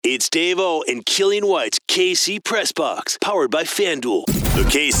It's Dave-O and Killian White's KC Press Box, powered by FanDuel. The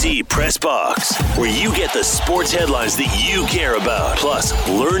KC Press Box, where you get the sports headlines that you care about. Plus,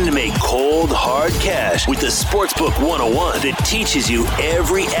 learn to make cold, hard cash with the Sportsbook 101 that teaches you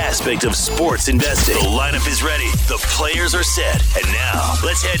every aspect of sports investing. The lineup is ready. The players are set. And now,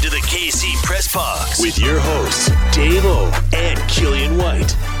 let's head to the KC Press Box with your hosts, Dave-O and Killian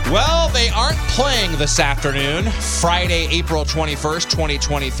White. Well, they aren't playing this afternoon, Friday, April 21st,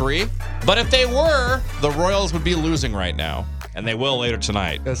 2023. But if they were, the Royals would be losing right now. And they will later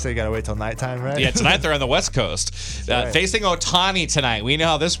tonight. So you got to wait till nighttime, right? Yeah, tonight they're on the West Coast. Right. Facing Ohtani tonight. We know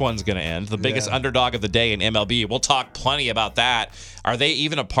how this one's going to end. The biggest underdog of the day in MLB. We'll talk plenty about that. Are they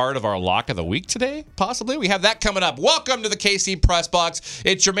even a part of our lock of the week today? Possibly. We have that coming up. Welcome to the KC Press Box.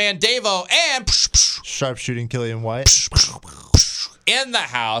 It's your man Dave-O and sharpshooting Killian White in the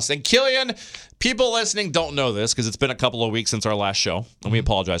house. And Killian, people listening don't know this because it's been a couple of weeks since our last show, and we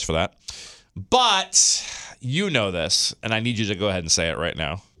apologize for that. But you know this, and I need you to go ahead and say it right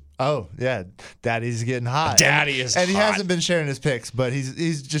now. Oh, yeah. Daddy's getting hot. Daddy is hot. And he hasn't been sharing his picks, but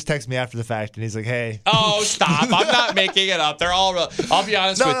he's just texted me after the fact, and he's like, hey. Oh, stop. I'm not making it up. They're all real. I'll be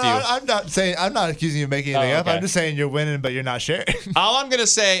honest with you. I'm not accusing you of making anything up. I'm just saying you're winning, but you're not sharing. All I'm going to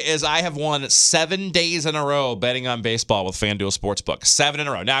say is I have won 7 days in a row betting on baseball with FanDuel Sportsbook. 7 in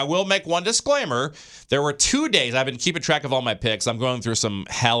a row. Now, I will make one disclaimer. There were 2 days. I've been keeping track of all my picks. I'm going through some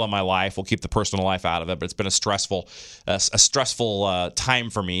hell in my life. We'll keep the personal life out of it, but it's been a stressful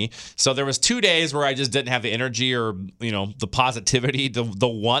time for me. So there was 2 days where I just didn't have the energy or, the positivity, the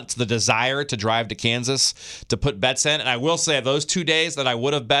want, the desire to drive to Kansas to put bets in. And I will say those 2 days that I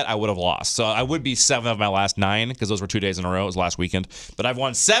would have bet, I would have lost. So I would be 7 of my last 9 because those were 2 days in a row. It was last weekend. But I've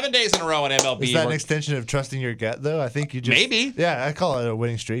won 7 days in a row in MLB. Is that an extension of trusting your gut, though? I think you just... Maybe. Yeah, I call it a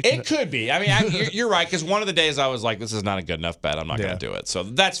winning streak. It could be. I mean, you're right, because one of the days I was like, this is not a good enough bet. I'm not going to do it. So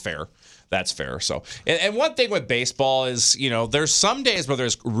that's fair. That's fair. So, and one thing with baseball is, there's some days where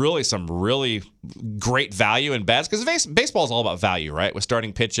there's really some really great value in bets because baseball is all about value, right? With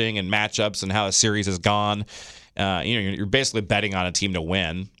starting pitching and matchups and how a series has gone. You're basically betting on a team to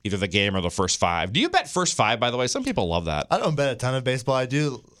win, either the game or the first 5. Do you bet first 5, by the way? Some people love that. I don't bet a ton of baseball. I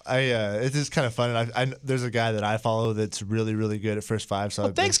do. It's just kind of fun. And there's a guy that I follow that's really, really good at first 5. So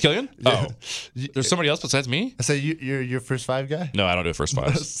thanks, Killian. Yeah. Oh, there's somebody else besides me? I say you're your first 5 guy? No, I don't do first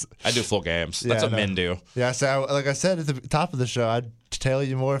 5s. I do full games. That's what men do. Yeah, so like I said at the top of the show, I'd tell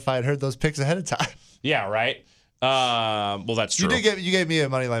you more if I had heard those picks ahead of time. Yeah, right. Well, that's true. You gave me a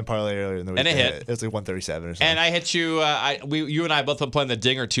money line parlay earlier in the week, and it hit. It was like 137 or something. And I hit you. You and I both been playing the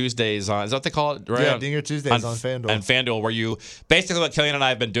Dinger Tuesdays on. Is that what they call it? Right? Yeah, Dinger Tuesdays on FanDuel. On FanDuel, where you basically what Killian and I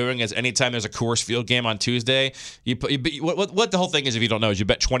have been doing is anytime there's a Coors Field game on Tuesday, what the whole thing is, if you don't know, is you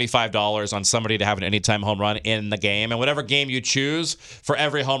bet $25 on somebody to have an anytime home run in the game, and whatever game you choose for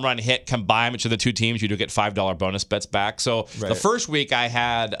every home run hit combined between the two teams, you do get $5 bonus bets back. So the first week I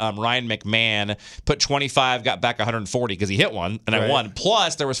had Ryan McMahon put 25, got back 140 because he hit one, and I won.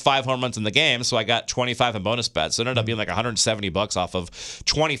 Plus, there was 5 home runs in the game, so I got 25 in bonus bets. So it ended up being like $170 off of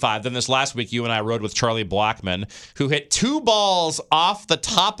 25. Then this last week, you and I rode with Charlie Blackman, who hit 2 balls off the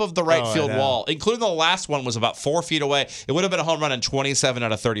top of the right field wall, including the last one was about 4 feet away. It would have been a home run in 27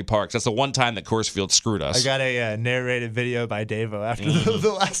 out of 30 parks. That's the one time that Coors Field screwed us. I got a narrated video by Dave-O after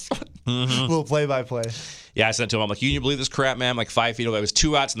the last one. Little play-by-play. Yeah, I sent it to him. I'm like, you believe this crap, man? I'm like 5 feet away. It was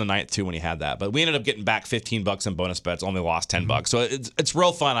 2 outs in the ninth, too, when he had that. But we ended up getting back $15 in bonus bets, only lost $10. So it's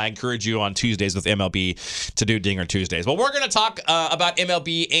real fun. I encourage you on Tuesdays with MLB to do Dinger Tuesdays. Well, we're going to talk about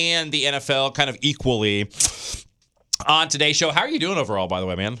MLB and the NFL kind of equally on today's show. How are you doing overall, by the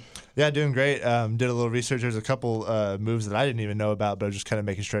way, man? Yeah, doing great. Did a little research. There's a couple moves that I didn't even know about, but I was just kind of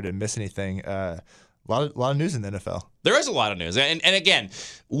making sure I didn't miss anything. A lot of news in the NFL. There is a lot of news. And again,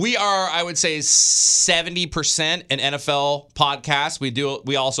 we are, I would say, 70% an NFL podcast.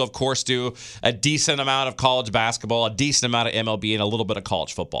 We also, of course, do a decent amount of college basketball, a decent amount of MLB, and a little bit of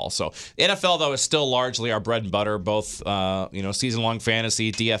college football. So NFL, though, is still largely our bread and butter, both season-long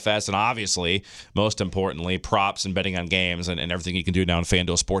fantasy, DFS, and obviously, most importantly, props and betting on games and everything you can do now in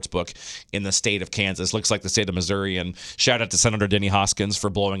FanDuel Sportsbook in the state of Kansas. Looks like the state of Missouri, and shout out to Senator Denny Hoskins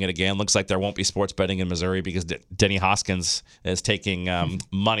for blowing it again. Looks like there won't be sports betting in Missouri because Denny Hoskins is taking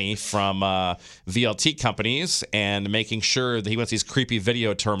money from VLT companies and making sure that he wants these creepy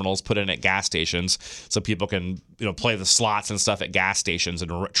video terminals put in at gas stations so people can play the slots and stuff at gas stations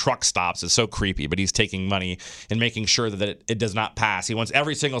and truck stops. It's so creepy, but he's taking money and making sure that it does not pass. He wants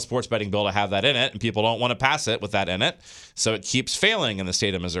every single sports betting bill to have that in it, and people don't want to pass it with that in it, so it keeps failing in the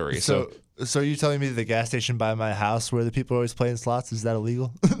state of Missouri. So So are you telling me the gas station by my house where the people are always playing slots, is that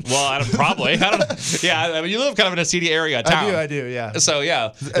illegal? Well, probably. I don't know. Yeah, I mean, you live kind of in a seedy area of town. I do, yeah. So,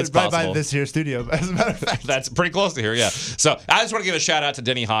 yeah, it's right possible. by this here studio, as a matter of fact. That's pretty close to here, yeah. So I just want to give a shout out to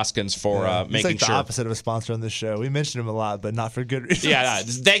Denny Hoskins for making He's like sure. the opposite of a sponsor on this show. We mentioned him a lot, but not for good reasons. Yeah,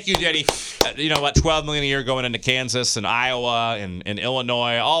 thank you, Denny. You know what? $12 million a year going into Kansas and Iowa and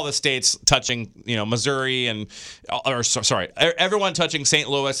Illinois, all the states touching, Missouri everyone touching St.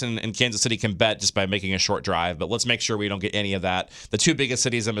 Louis and Kansas City can bet just by making a short drive. But let's make sure we don't get any of that. The two biggest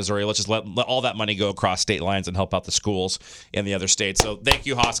cities in Missouri, let's just let all that money go across state lines and help out the schools in the other states. So thank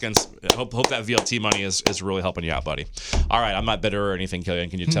you, Hoskins. Hope that VLT money is really helping you out, buddy. All right, I'm not bitter or anything, Killian.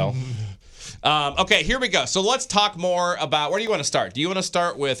 Can you tell? Okay, here we go. So let's talk more about, where do you want to start? Do you want to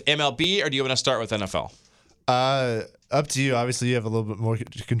start with MLB or do you want to start with NFL? Up to you. Obviously, you have a little bit more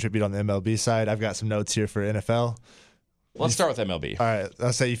to contribute on the MLB side. I've got some notes here for NFL. Let's start with MLB. All right,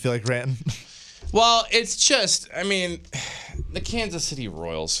 I'll say you feel like ranting. Well, it's just, the Kansas City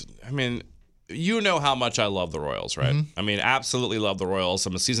Royals. You know how much I love the Royals, right? Mm-hmm. Absolutely love the Royals.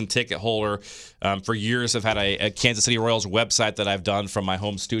 I'm a season ticket holder. For years, I've had a Kansas City Royals website that I've done from my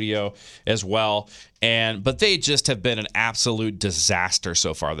home studio as well. But they just have been an absolute disaster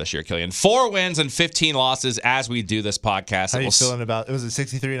so far this year, Killian. 4 wins and 15 losses as we do this podcast. How are you feeling about it? Was it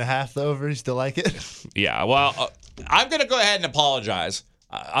 63.5 the over? You still like it? Yeah, well, I'm going to go ahead and apologize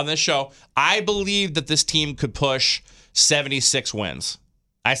on this show. I believe that this team could push 76 wins.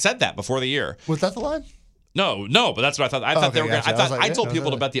 I said that before the year. Was that the line? No, but that's what I thought. I thought they were going to. I told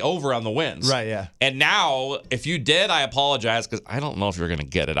people to bet the over on the wins. Right, yeah. And now, if you did, I apologize because I don't know if you're going to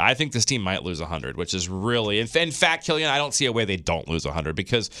get it. I think this team might lose 100, which is really, in fact, Killian, I don't see a way they don't lose 100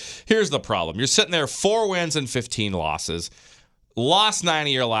 because here's the problem. You're sitting there 4 wins and 15 losses, lost 9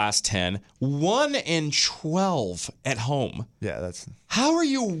 of your last 10, 1 and 12 at home. Yeah, that's. How are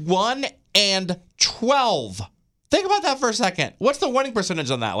you 1 and 12? Think about that for a second. What's the winning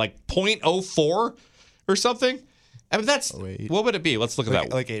percentage on that? Like 0.04 or something? That's what would it be? Let's look at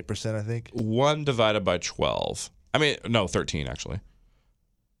that. Like 8%, I think. 1 divided by 12. 13 actually.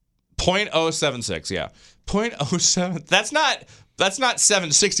 0.076, yeah. 0.07. That's not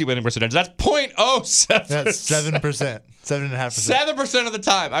 760 winning percentage. That's 0.07. That's 7%. 7.5%. 7% of the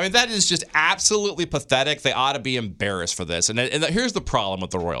time. That is just absolutely pathetic. They ought to be embarrassed for this. And here's the problem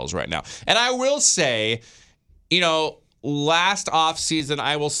with the Royals right now. And I will say, last offseason,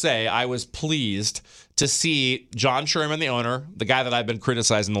 I will say I was pleased to see John Sherman, the owner, the guy that I've been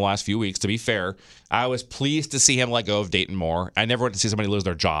criticizing the last few weeks, to be fair. I was pleased to see him let go of Dayton Moore. I never wanted to see somebody lose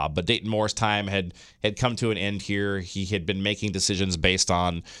their job, but Dayton Moore's time had come to an end here. He had been making decisions based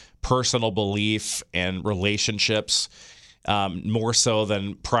on personal belief and relationships, more so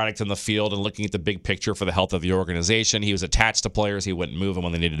than product in the field and looking at the big picture for the health of the organization. He was attached to players. He wouldn't move them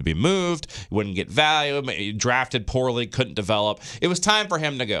when they needed to be moved. He wouldn't get value. He drafted poorly, couldn't develop. It was time for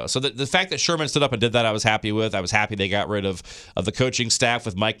him to go. So the fact that Sherman stood up and did that, I was happy with. I was happy they got rid of the coaching staff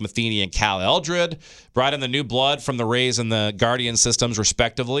with Mike Matheny and Cal Eldred, brought in the new blood from the Rays and the Guardian systems,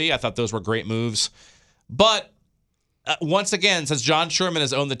 respectively. I thought those were great moves. But once again, since John Sherman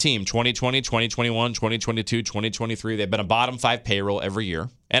has owned the team 2020, 2021, 2022, 2023, they've been a bottom 5 payroll every year.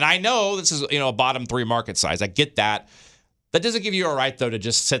 And I know this is, a bottom 3 market size. I get that. That doesn't give you a right, though, to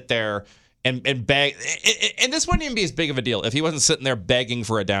just sit there and beg. And this wouldn't even be as big of a deal if he wasn't sitting there begging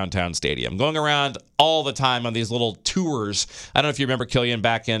for a downtown stadium, going around all the time on these little tours. I don't know if you remember, Killian,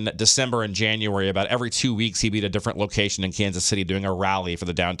 back in December and January, about every 2 weeks he'd be at a different location in Kansas City doing a rally for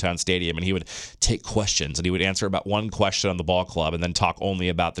the downtown stadium, and he would take questions, and he would answer about one question on the ball club and then talk only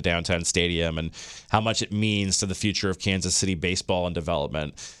about the downtown stadium and how much it means to the future of Kansas City baseball and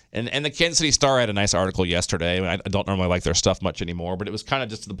development. And the Kansas City Star had a nice article yesterday. I don't normally like their stuff much anymore, but it was kind of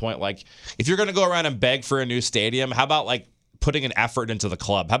just to the point, like, if you're going to go around and beg for a new stadium, how about, putting an effort into the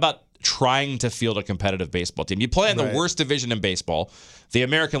club? How about trying to field a competitive baseball team? You play in the worst division in baseball, the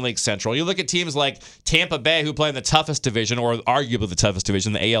American League Central. You look at teams like Tampa Bay, who play in the toughest division, or arguably the toughest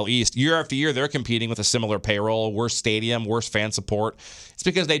division, the AL East. Year after year, they're competing with a similar payroll, worse stadium, worse fan support. It's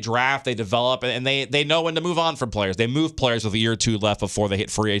because they draft, they develop, and they know when to move on from players. They move players with a year or two left before they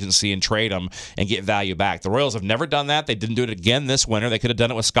hit free agency and trade them and get value back. The Royals have never done that. They didn't do it again this winter. They could have done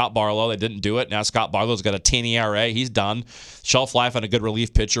it with Scott Barlow. They didn't do it. Now Scott Barlow's got a 10 ERA. He's done. Shelf life on a good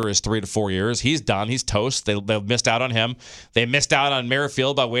relief pitcher is 3 to 4 years. He's done. He's toast. They've missed out on him. They missed out on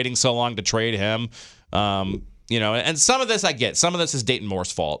Merrifield by waiting so long to trade him. And some of this I get. Some of this is Dayton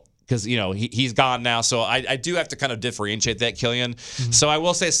Moore's fault. because he's gone now. So I do have to kind of differentiate that, Killian. Mm-hmm. So I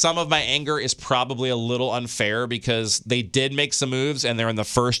will say some of my anger is probably a little unfair because they did make some moves and they're in the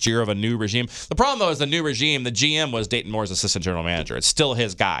first year of a new regime. The problem though is the new regime. The GM was Dayton Moore's assistant general manager. It's still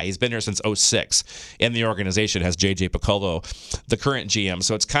his guy. He's been here since 2006 in the organization. Has JJ Piccolo, the current GM.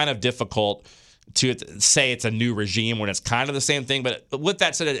 So it's kind of difficult to say it's a new regime when it's kind of the same thing. But with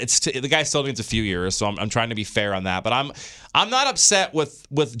that said, the guy still needs a few years, so I'm trying to be fair on that. But I'm not upset with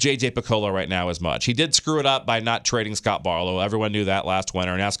JJ Piccolo right now as much. He did screw it up by not trading Scott Barlow. Everyone knew that last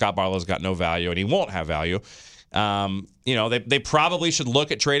winter. Now Scott Barlow's got no value, and he won't have value. They probably should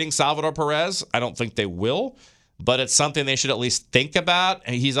look at trading Salvador Perez. I don't think they will, but it's something they should at least think about.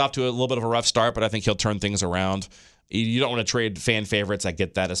 And he's off to a little bit of a rough start, but I think he'll turn things around. You don't want to trade fan favorites. I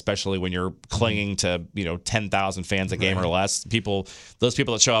get that, especially when you're clinging to 10,000 fans a game or less. Those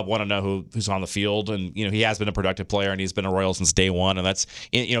people that show up want to know who's on the field, and he has been a productive player and he's been a Royal since day one. And that's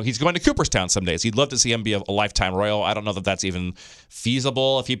he's going to Cooperstown some days. You'd love to see him be a lifetime Royal. I don't know that that's even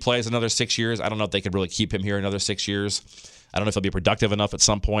feasible if he plays another 6 years. I don't know if they could really keep him here another 6 years. I don't know if he'll be productive enough at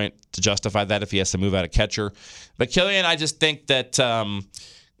some point to justify that if he has to move out of catcher. But Killian, I just think that.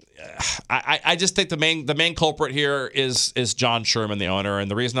 I just think the main culprit here is John Sherman, the owner, and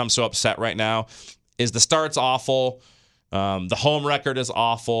the reason I'm so upset right now is the start's awful, the home record is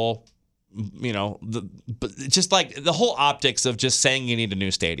awful, just like the whole optics of just saying you need a new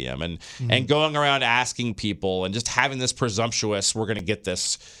stadium and going around asking people and just having this presumptuous, we're going to get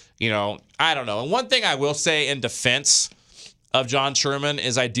this, I don't know. And one thing I will say in defense of John Sherman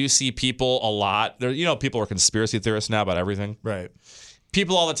is I do see people a lot. People are conspiracy theorists now about everything, right?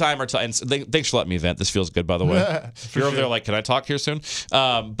 People all the time are and thanks for letting me vent. This feels good, by the way. If you're over there like, can I talk here soon?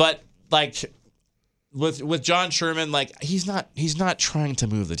 But like with John Sherman, like he's not trying to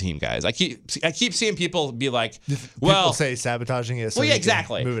move the team, guys. I keep seeing people be like, people say sabotaging it. So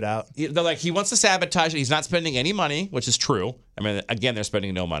exactly. Move it out. They're like, he wants to sabotage it. He's not spending any money, which is true. I mean, again, they're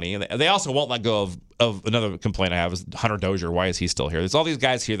spending no money. And they also won't let go of another complaint I have is Hunter Dozier. Why is he still here? There's all these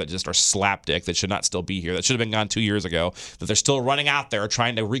guys here that just are slapdick that should not still be here, that should have been gone 2 years ago, that they're still running out there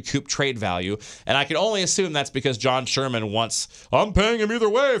trying to recoup trade value. And I can only assume that's because John Sherman I'm paying him either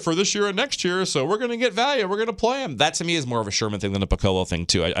way for this year and next year, so we're going to get value. We're going to play him. That to me is more of a Sherman thing than a Piccolo thing,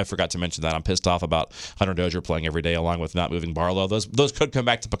 too. I forgot to mention that. I'm pissed off about Hunter Dozier playing every day along with not moving Barlow. Those could come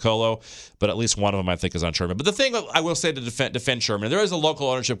back to Piccolo, but at least one of them I think is on Sherman. But the thing that I will say to defend Sherman, there is a local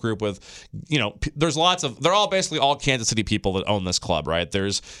ownership group with, they're all basically all Kansas City people that own this club, right?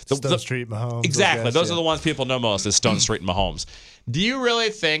 There's Stone Street, Mahomes. Exactly. Those are the ones people know most is Stone Street and Mahomes. Do you really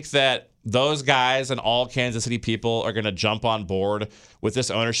think that those guys and all Kansas City people are going to jump on board with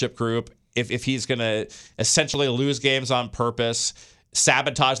this ownership group if he's going to essentially lose games on purpose,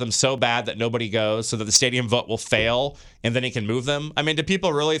 sabotage them so bad that nobody goes so that the stadium vote will fail and then he can move them? I mean, do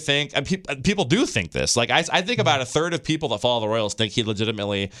people really think people do think this? Like I think about a third of people that follow the Royals think he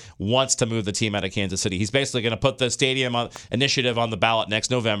legitimately wants to move the team out of Kansas City. He's basically going to put the stadium initiative on the ballot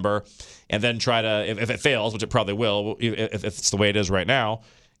next November and then try to, if it fails, which it probably will, if it's the way it is right now,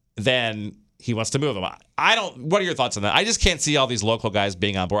 then he wants to move them. What are your thoughts on that? I just can't see all these local guys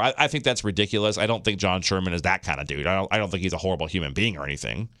being on board. I think that's ridiculous. I don't think John Sherman is that kind of dude. I don't think he's a horrible human being or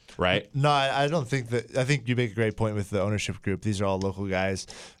anything, right? No, I don't think that. I think you make a great point with the ownership group. These are all local guys,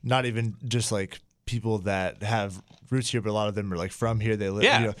 not even just like people that have roots here, but a lot of them are like from here. They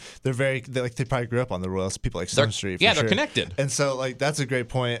live, they're they probably grew up on the Royals. People like Stone Street. They're connected. And so like that's a great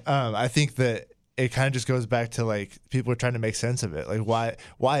point. I think that it kind of just goes back to like people are trying to make sense of it. Like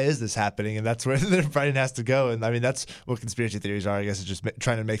why is this happening? And that's where their brain has to go. And I mean that's what conspiracy theories are. I guess it's just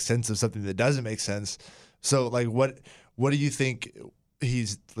trying to make sense of something that doesn't make sense. So like what do you think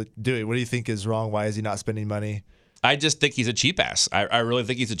he's doing? What do you think is wrong? Why is he not spending money? I just think he's a cheap ass. I really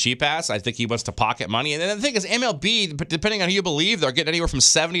think he's a cheap ass. I think he wants to pocket money. And then the thing is, MLB, depending on who you believe, they're getting anywhere from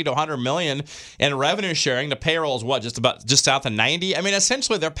 70 to 100 million in revenue sharing. The payroll is what, just south of 90? I mean,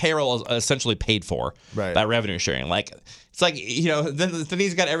 essentially, their payroll is essentially paid for by revenue sharing. Like, it's like, then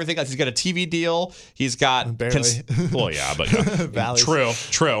he's got everything else. He's got a TV deal. He's got... Barely. Well, yeah, but...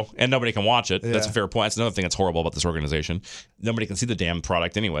 True. And nobody can watch it. Yeah. That's a fair point. That's another thing that's horrible about this organization. Nobody can see the damn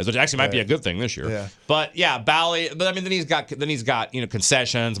product anyways, which actually might be a good thing this year. Yeah. But, yeah, Bally... But, I mean, then he's got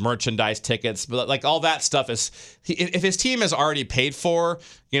concessions, merchandise, tickets. But, like, all that stuff is... If his team is already paid for,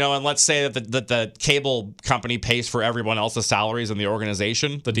 and let's say that the cable company pays for everyone else's salaries in the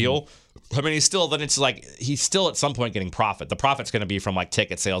organization, the deal... I mean, he's still at some point getting profit. The profit's going to be from like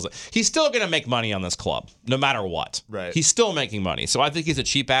ticket sales. He's still going to make money on this club, no matter what. Right. He's still making money. So I think he's a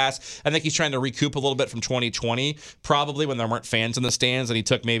cheap ass. I think he's trying to recoup a little bit from 2020, probably when there weren't fans in the stands, and he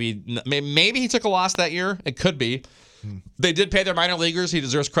took maybe he took a loss that year. It could be. They did pay their minor leaguers. He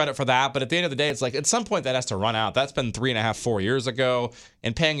deserves credit for that. But at the end of the day, it's like at some point that has to run out. That's been 3.5, 4 years ago.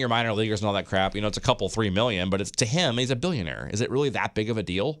 And paying your minor leaguers and all that crap, it's a couple, $3 million. But it's to him, he's a billionaire. Is it really that big of a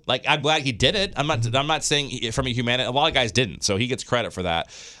deal? Like, I'm glad he did it. I'm not saying from a humanity. A lot of guys didn't, so he gets credit for that.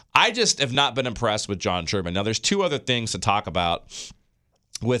 I just have not been impressed with John Sherman. Now, there's two other things to talk about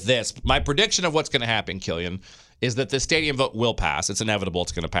with this. My prediction of what's going to happen, Killian, is that the stadium vote will pass. It's inevitable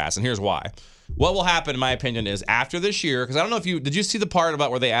it's going to pass. And here's why. What will happen, in my opinion, is after this year, because I don't know if did you see the part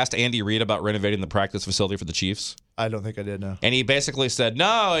about where they asked Andy Reid about renovating the practice facility for the Chiefs? I don't think I did, no. And he basically said,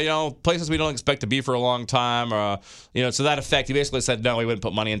 no, places we don't expect to be for a long time, to that effect. He basically said, no, we wouldn't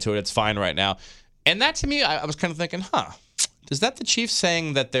put money into it. It's fine right now. And that, to me, I was kind of thinking, is that the Chiefs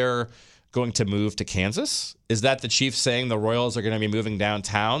saying that they're going to move to Kansas? Is that the Chiefs saying the Royals are going to be moving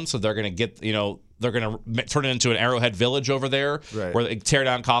downtown, so they're going to get, they're going to turn it into an Arrowhead Village over there, right, where they tear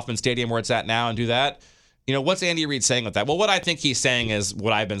down Kauffman Stadium where it's at now and do that? What's Andy Reid saying with that? Well, what I think he's saying is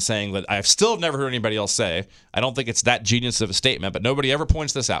what I've been saying that I've still never heard anybody else say. I don't think it's that genius of a statement, but nobody ever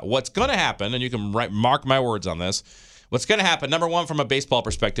points this out. What's going to happen, and you can mark my words on this, what's going to happen, number one, from a baseball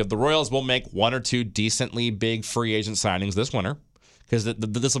perspective, the Royals will make one or two decently big free agent signings this winter. Because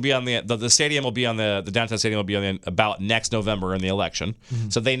this will be on the stadium will be on the downtown stadium will be on about next November in the election,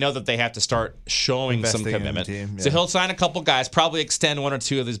 so they know that they have to start showing investing some commitment. In the team, yeah. So he'll sign a couple guys, probably extend one or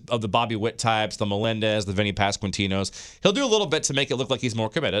two of the Bobby Witt types, the Melendez, the Vinny Pasquantinos. He'll do a little bit to make it look like he's more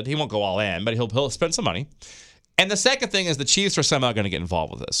committed. He won't go all in, but he'll spend some money. And the second thing is the Chiefs are somehow going to get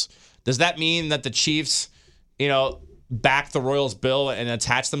involved with this. Does that mean that the Chiefs, back the Royals bill and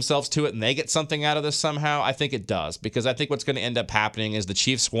attach themselves to it and they get something out of this somehow? I think it does, because I think what's going to end up happening is the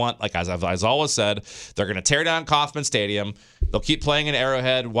Chiefs want, like as I've always said, they're going to tear down Kauffman Stadium. They'll keep playing in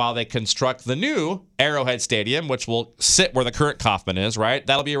Arrowhead while they construct the new Arrowhead Stadium, which will sit where the current Kauffman is, right?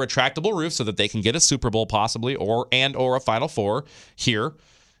 That'll be a retractable roof so that they can get a Super Bowl possibly or a Final Four here.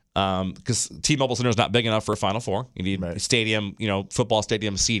 Because T-Mobile Center is not big enough for a Final Four. You need stadium, football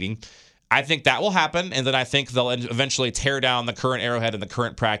stadium seating. I think that will happen, and then I think they'll eventually tear down the current Arrowhead and the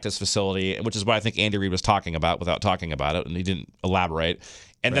current practice facility, which is what I think Andy Reid was talking about without talking about it, and he didn't elaborate.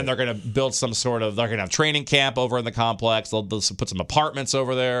 And then they're going to build they're going to have training camp over in the complex. They'll put some apartments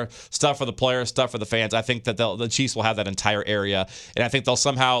over there, stuff for the players, stuff for the fans. I think that the Chiefs will have that entire area, and I think they'll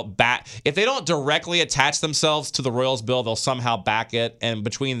somehow if they don't directly attach themselves to the Royals bill, they'll somehow back it, and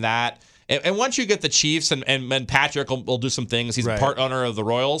between that. And once you get the Chiefs and Patrick will do some things. He's a part owner of the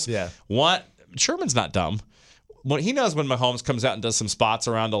Royals. Yeah. Sherman's not dumb. He knows when Mahomes comes out and does some spots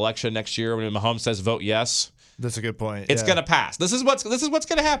around election next year, when Mahomes says vote yes. That's a good point. It's going to pass. This is what's going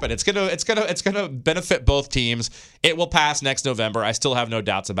to happen. It's going to benefit both teams. It will pass next November. I still have no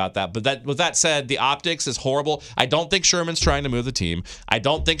doubts about that. But with that said, the optics is horrible. I don't think Sherman's trying to move the team. I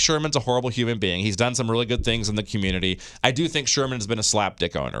don't think Sherman's a horrible human being. He's done some really good things in the community. I do think Sherman has been a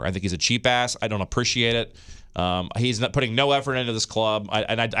slapdick owner. I think he's a cheap ass. I don't appreciate it. He's not putting no effort into this club.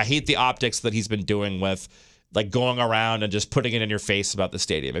 I hate the optics that he's been doing with like going around and just putting it in your face about the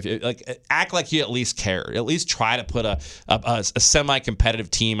stadium. If you act like you at least care, at least try to put a semi-competitive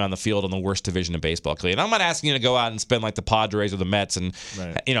team on the field in the worst division in baseball. And I'm not asking you to go out and spend like the Padres or the Mets, and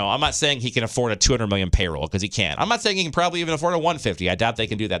I'm not saying he can afford a $200 million payroll, because he can't. I'm not saying he can probably even afford a $150. I doubt they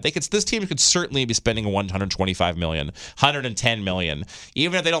can do that. This team could certainly be spending $125 million, $110 million,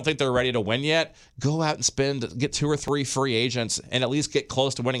 even if they don't think they're ready to win yet. Go out and get 2 or 3 free agents, and at least get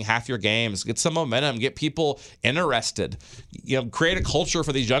close to winning half your games. Get some momentum. Get people interested. Create a culture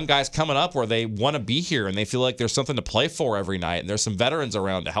for these young guys coming up where they want to be here and they feel like there's something to play for every night, and there's some veterans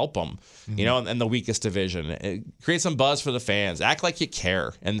around to help them. In the weakest division. Create some buzz for the fans. Act like you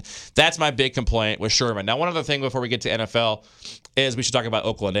care, and that's my big complaint with Sherman. Now, one other thing before we get to NFL is we should talk about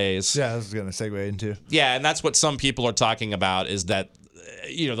Oakland A's. Yeah, I was going to segue into. Yeah, and that's what some people are talking about, is that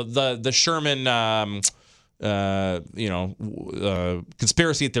the Sherman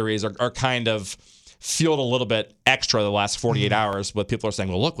conspiracy theories are kind of fueled a little bit extra the last 48 hours, but people are saying,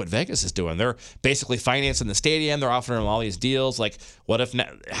 well, look what Vegas is doing. They're basically financing the stadium. They're offering them all these deals. Like,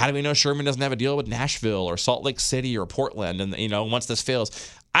 how do we know Sherman doesn't have a deal with Nashville or Salt Lake City or Portland? And, once this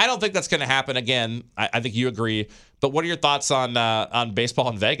fails, I don't think that's going to happen again. I think you agree. But what are your thoughts on baseball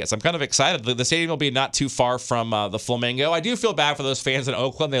in Vegas? I'm kind of excited. The stadium will be not too far from the Flamingo. I do feel bad for those fans in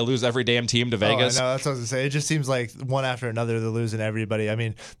Oakland. They lose every damn team to Vegas. I know, that's what I was going to say. It just seems like one after another they're losing everybody. I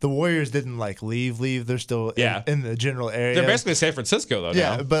mean, the Warriors didn't leave. They're still in the general area. They're basically San Francisco though.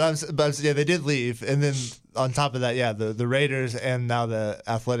 Yeah, now. but they did leave, and then on top of that, the Raiders and now the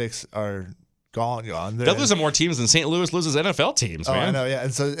Athletics are gone. They're losing more teams than St. Louis loses NFL teams, man. I know, yeah.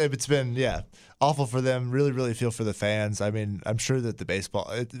 And so it's been, awful for them. Really, really feel for the fans. I mean, I'm sure that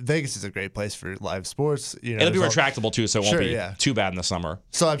Vegas is a great place for live sports. It'll be retractable too, so it won't be too bad in the summer.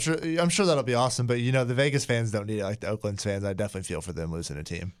 So I'm sure that'll be awesome. But the Vegas fans don't need it like the Oakland fans. I definitely feel for them losing a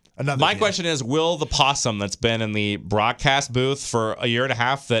team. My question is, will the possum that's been in the broadcast booth for a year and a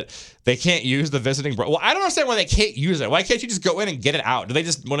half that they can't use the visiting? Well, I don't understand why they can't use it. Why can't you just go in and get it out? Do they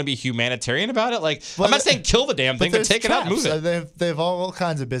just want to be humanitarian about it? I'm not saying kill the damn thing, but take it out and move it. They have all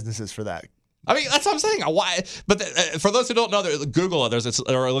kinds of businesses for that. I mean, that's what I'm saying. Why? But for those who don't know, Google it.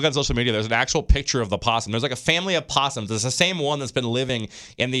 Or look on social media. There's an actual picture of the possum. There's like a family of possums. It's the same one that's been living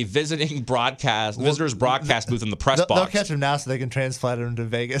in the visitors broadcast booth in the press box. They'll catch him now so they can transplant him to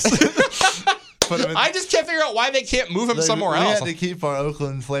Vegas. I just can't figure out why they can't move him somewhere else. We had to keep our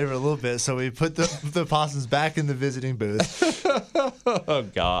Oakland flavor a little bit, so we put the possums back in the visiting booth. Oh,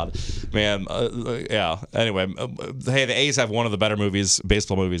 God. Man, yeah. Anyway, hey, the A's have one of the better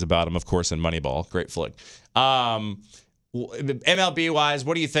baseball movies about them, of course, in Moneyball. Great flick. MLB-wise,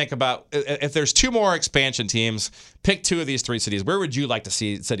 what do you think about if there's 2 more expansion teams, pick 2 of these 3 cities. Where would you like to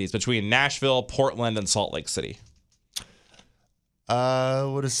see cities between Nashville, Portland, and Salt Lake City?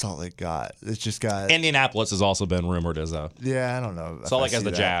 What has Salt Lake got? It's just got Indianapolis has also been rumored as a. Yeah, I don't know. Salt Lake has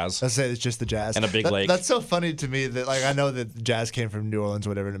the Jazz. I say it's just the Jazz and a big lake. That's so funny to me that I know that the Jazz came from New Orleans, or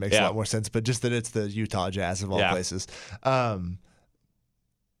whatever, and it makes a lot more sense. But just that it's the Utah Jazz of all places. I'm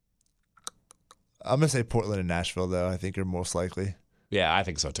gonna say Portland and Nashville though. I think are most likely. Yeah, I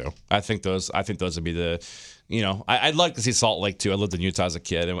think so too. I think those would be the. I'd like to see Salt Lake too. I lived in Utah as a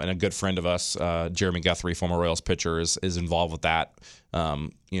kid, and a good friend of us, Jeremy Guthrie, former Royals pitcher, is involved with that.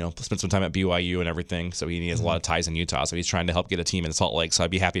 Spent some time at BYU and everything, so he has a lot of ties in Utah. So he's trying to help get a team in Salt Lake. So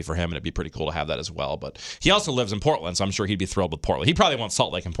I'd be happy for him, and it'd be pretty cool to have that as well. But he also lives in Portland, so I'm sure he'd be thrilled with Portland. He probably wants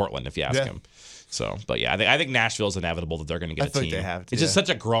Salt Lake and Portland if you ask him. So, but yeah, I think Nashville's inevitable that they're going to get a team. Like they have to, it's just such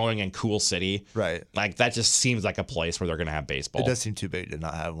a growing and cool city, right? Like that just seems like a place where they're going to have baseball. It does seem too big to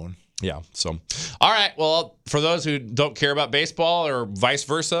not have one. Yeah. So, all right. Well, for those who don't care about baseball or vice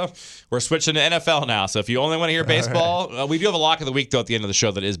versa, we're switching to NFL now. So if you only want to hear baseball, we do have a lock of the week though at the end of the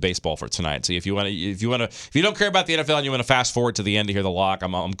show that is baseball for tonight. So if you don't care about the NFL and you want to fast forward to the end to hear the lock,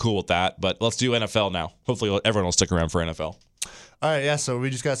 I'm cool with that. But let's do NFL now. Hopefully everyone will stick around for NFL. All right, yeah, so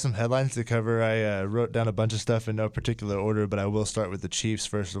we just got some headlines to cover. I wrote down a bunch of stuff in no particular order, but I will start with the Chiefs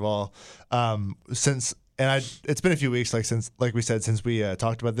first of all. It's been a few weeks, since we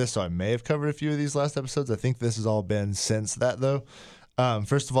talked about this, so I may have covered a few of these last episodes. I think this has all been since that, though.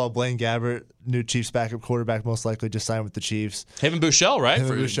 First of all, Blaine Gabbert, new Chiefs backup quarterback, most likely just signed with the Chiefs. Him and Bouchel, right?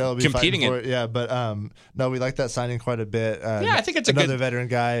 Bouchel will be competing for it. Yeah, but no, we like that signing quite a bit. I think it's another veteran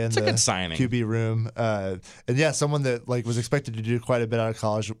guy in the good signing. QB room. And yeah, someone that was expected to do quite a bit out of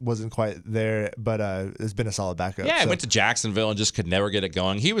college, wasn't quite there, but has been a solid backup. Yeah, went to Jacksonville and just could never get it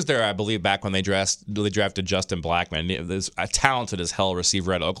going. He was there, I believe, back when they drafted Justin Blackmon. There's a talented as hell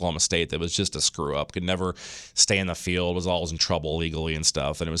receiver at Oklahoma State that was just a screw up, could never stay in the field, was always in trouble legally and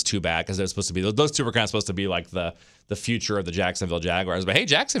stuff, and it was too bad because they're supposed to be those two were kind of supposed to be like the future of the Jacksonville Jaguars. But hey,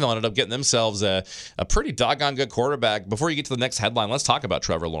 Jacksonville ended up getting themselves a pretty doggone good quarterback. Before you get to the next headline, let's talk about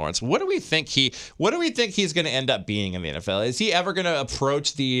Trevor Lawrence. What do we think he's going to end up being in the NFL? Is he ever going to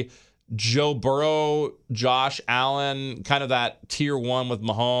approach the Joe Burrow, Josh Allen, kind of that tier 1 with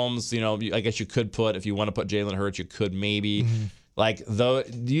Mahomes? I guess you could put, if you want to put Jalen Hurts, you could maybe. Do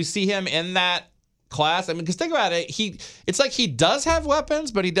you see him in that class? I mean, because think about it, it's like he does have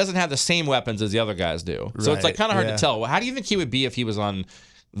weapons, but he doesn't have the same weapons as the other guys do. So it's kind of hard to tell. Well, how do you think he would be if he was on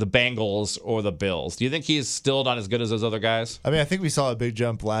the Bengals or the Bills? Do you think he's still not as good as those other guys? I mean, I think we saw a big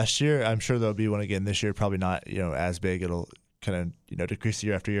jump last year. I'm sure there'll be one again this year. Probably not, as big. It'll kind of, decrease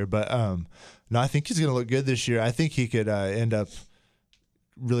year after year. But no, I think he's going to look good this year. I think he could end up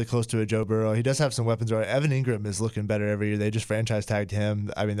really close to a Joe Burrow. He does have some weapons. Right? Evan Ingram is looking better every year. They just franchise tagged him.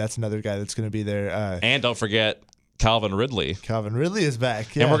 I mean, that's another guy that's going to be there. And don't forget Calvin Ridley. Calvin Ridley is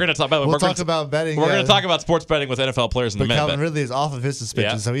back. Yeah. And we're going to talk about betting. We're going to talk about sports betting with NFL players in a minute. Calvin Ridley is off of his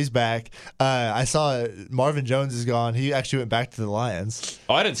suspension, so he's back. I saw Marvin Jones is gone. He actually went back to the Lions.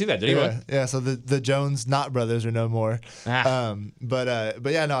 Oh, I didn't see that. Did he? Yeah. So the Jones not brothers are no more. But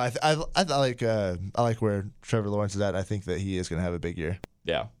yeah, no. I like where Trevor Lawrence is at. I think that he is going to have a big year.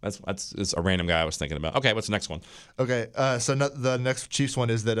 Yeah, that's a random guy I was thinking about. Okay, what's the next one? Okay, so the next Chiefs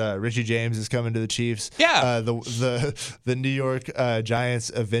one is that Richie James is coming to the Chiefs. Yeah. The New York Giants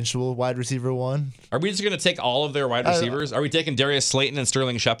eventual wide receiver one. Are we just going to take all of their wide receivers? Are we taking Darius Slayton and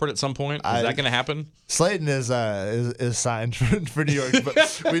Sterling Shepard at some point? Is that going to happen? Slayton is signed for New York,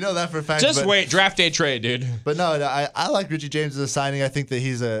 but we know that for a fact. Just wait, draft day trade, dude. But no, I like Richie James as a signing. I think that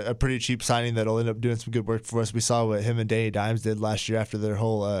he's a pretty cheap signing that'll end up doing some good work for us. We saw what him and Danny Dimes did last year after their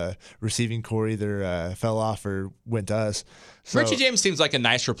whole receiving core either fell off or went to us. So, Richie James seems like a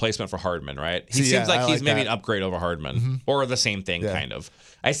nice replacement for Hardman, right? He seems like he's maybe an upgrade over Hardman, or the same thing, kind of.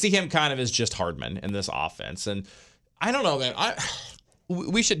 I see him kind of as just Hardman in this offense, and I don't know, man.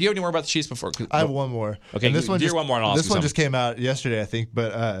 We should. Do you have any more about the Chiefs before? I have one more. Okay, and this one just came out yesterday, I think.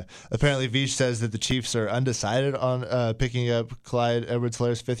 But apparently, Veach says that the Chiefs are undecided on picking up Clyde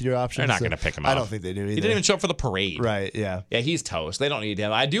Edwards-Hilaire's fifth-year option. They're not going to pick him up. I don't think they do either. He didn't even show up for the parade. Right? Yeah. Yeah, he's toast. They don't need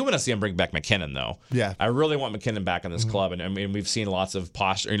him. I do want to see him bring back McKinnon, though. Yeah. I really want McKinnon back in this club, and I mean, we've seen lots of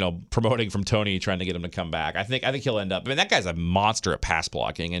promoting from Tony trying to get him to come back. I think he'll end up. I mean, that guy's a monster at pass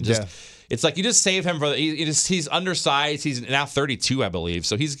blocking, and just. Yeah. It's like you just save him for he's undersized. He's now 32, I believe.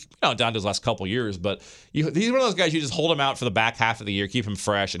 So he's down to his last couple years. But he's one of those guys you just hold him out for the back half of the year, keep him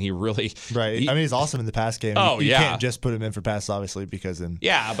fresh, and he really right. I mean, he's awesome in the pass game. You can't just put him in for pass, obviously, because then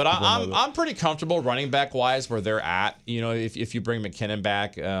but I'm pretty comfortable running back wise where they're at. If you bring McKinnon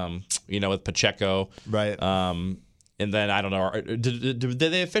back, with Pacheco, right. And then, I don't know, did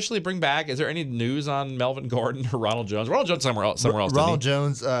they officially bring back? Is there any news on Melvin Gordon or Ronald Jones? Ronald Jones somewhere else. Ronald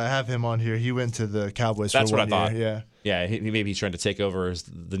Jones, have him on here. He went to the Cowboys That's for 1 what I thought. Year. Yeah, maybe he's trying to take over as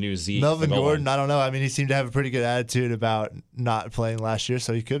the new Zeke. Melvin Gordon, I don't know. I mean, he seemed to have a pretty good attitude about not playing last year,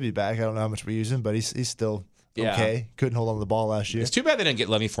 so he could be back. I don't know how much we use him, but he's still okay. Couldn't hold on to the ball last year. It's too bad they didn't get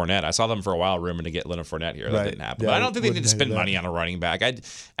Lenny Fournette. I saw them for a while rumored to get Leonard Fournette here. That didn't happen. But I don't think they need to spend money on a running back.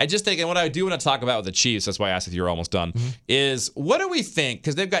 I just think, and what I do want to talk about with the Chiefs, that's why I asked if you were almost done, is what do we think?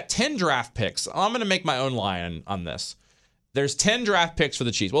 Because they've got 10 draft picks. I'm going to make my own line on this. There's 10 draft picks for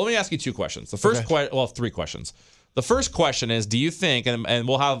the Chiefs. Well, let me ask you 2 questions. The first 3 questions. The first question is, do you think, and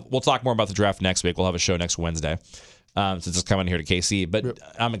we'll talk more about the draft next week. We'll have a show next Wednesday. Since it's coming here to KC, but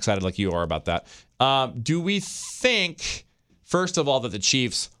I'm excited like you are about that. Do we think, first of all, that the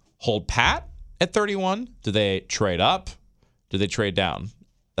Chiefs hold pat at 31? Do they trade up? Do they trade down?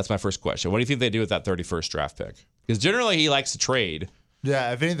 That's my first question. What do you think they do with that 31st draft pick? Because generally he likes to trade.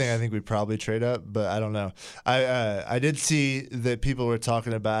 Yeah, if anything, I think we'd probably trade up, but I don't know. I did see that people were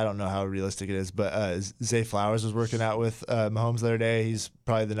talking about, I don't know how realistic it is, but Zay Flowers was working out with Mahomes the other day. He's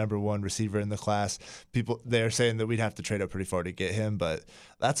probably the number 1 receiver in the class. They're saying that we'd have to trade up pretty far to get him, but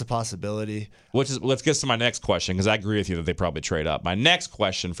that's a possibility. Let's get to my next question, because I agree with you that they probably trade up. My next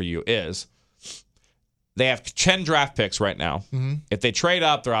question for you is, they have 10 draft picks right now. Mm-hmm. If they trade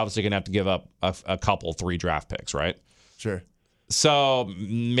up, they're obviously going to have to give up a couple, 3 draft picks, right? Sure. So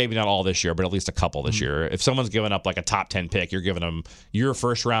maybe not all this year, but at least a couple this year. If someone's giving up like a top 10 pick, you're giving them your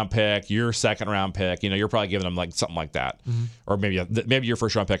first round pick, your second round pick. You're probably giving them like something like that, or maybe your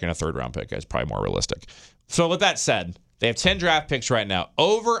first round pick and a third round pick is probably more realistic. So with that said, they have 10 draft picks right now.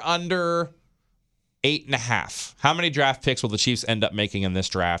 Over under 8.5. How many draft picks will the Chiefs end up making in this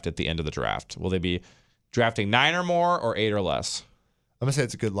draft at the end of the draft? Will they be drafting 9 or more, or 8 or less? I'm gonna say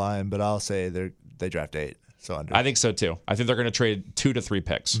it's a good line, but I'll say they draft 8. So under. I think so too. I think they're going to trade 2 to 3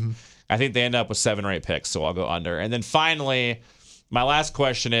 picks. I think they end up with 7 or 8 picks, so I'll go under. And then finally, my last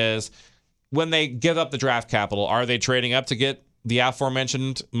question is, when they give up the draft capital, are they trading up to get the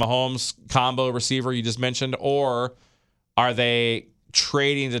aforementioned Mahomes combo receiver you just mentioned, or are they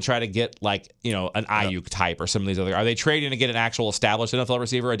trading to try to get an Ayuk type or some of these other? Are they trading to get an actual established NFL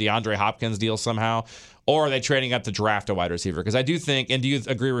receiver, a DeAndre Hopkins deal somehow? Or are they trading up to draft a wide receiver? Because I do think, and do you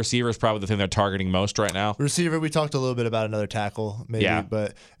agree receiver is probably the thing they're targeting most right now? Receiver, we talked a little bit about another tackle, maybe. Yeah.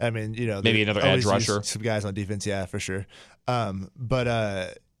 But, I mean, maybe another edge rusher. Some guys on defense, yeah, for sure. I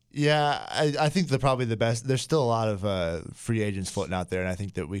think they're probably the best. There's still a lot of free agents floating out there, and I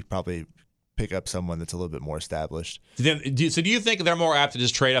think that we probably pick up someone that's a little bit more established. So do you think they're more apt to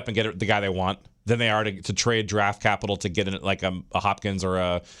just trade up and get the guy they want than they are to trade draft capital to get in like a Hopkins or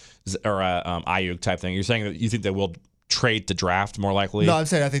a Ayuk type thing? You're saying that you think they will trade to draft more likely? No, I'm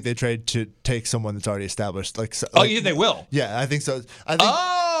saying I think they trade to take someone that's already established. You think they will? Yeah, I think so.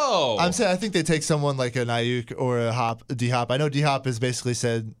 I'm saying I think they take someone like an Ayuk or a D-Hop. I know D-Hop has basically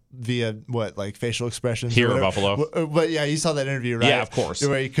said via facial expressions here in Buffalo. But yeah, you saw that interview, right? Yeah, of course.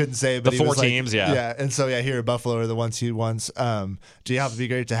 Where he couldn't say it, but the 4 teams, yeah. And so here at Buffalo are the ones he wants. D-Hop would be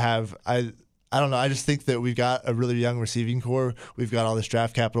great to have. I don't know. I just think that we've got a really young receiving core. We've got all this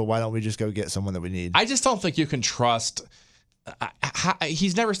draft capital. Why don't we just go get someone that we need? I just don't think you can trust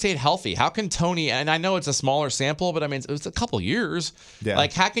he's never stayed healthy. How can Tony, and I know it's a smaller sample, but I mean, it was a couple years. Yeah.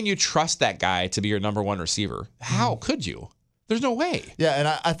 Like, how can you trust that guy to be your number one receiver? How could you? There's no way. Yeah, and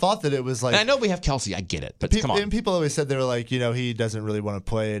I thought that it was like... And I know we have Kelsey. I get it, but come on. And people always said they were like, he doesn't really want to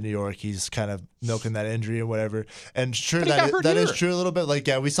play in New York. He's kind of milking that injury and whatever. And sure, that is true a little bit. Like,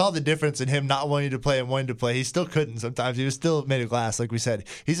 yeah, we saw the difference in him not wanting to play and wanting to play. He still couldn't sometimes. He was still made of glass, like we said.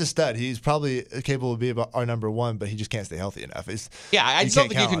 He's a stud. He's probably capable of being our number one, but he just can't stay healthy enough. I don't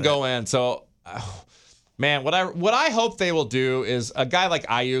think you can go in. So... Man, what I hope they will do is a guy like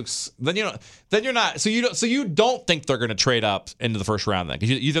Ayuk's. Then you're not. So you don't think they're going to trade up into the first round then? Because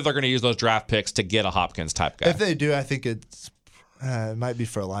either they're going to use those draft picks to get a Hopkins type guy. If they do, I think it might be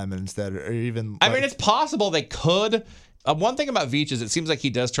for a lineman instead, or even. I mean, it's possible they could. One thing about Veach is it seems like he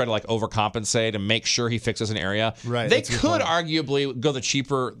does try to like overcompensate and make sure he fixes an area. Right. They could arguably go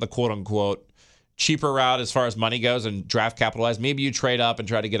the quote unquote cheaper route as far as money goes and draft capitalize. Maybe you trade up and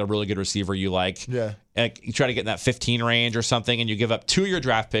try to get a really good receiver you like. Yeah. And you try to get in that 15 range or something, and you give up 2 of your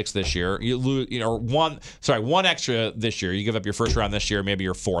draft picks this year. You lose, one extra this year. You give up your first round this year, maybe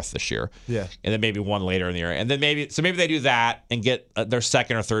your fourth this year. Yeah. And then maybe one later in the year. And then maybe they do that and get their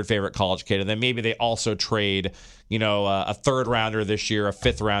second or third favorite college kid. And then maybe they also trade, a third rounder this year, a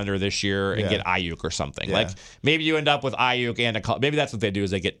fifth rounder this year, and get Ayuk or something. Yeah. Like maybe you end up with Ayuk and maybe that's what they do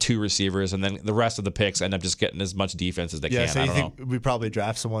is they get 2 receivers, and then the rest of the picks end up just getting as much defense as they can. Yeah, so you think we probably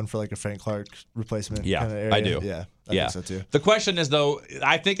draft someone for like a Frank Clark replacement? Yeah, kind of area? I do. Yeah, I think so too. The question is though,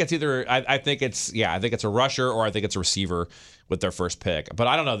 I think it's either I think it's a rusher or I think it's a receiver with their first pick. But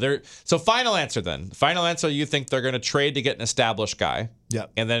I don't know. So final answer then. Final answer, you think they're going to trade to get an established guy?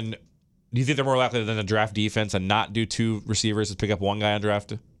 Yep. And then do you think they're more likely than to draft defense and not do 2 receivers to pick up one guy on draft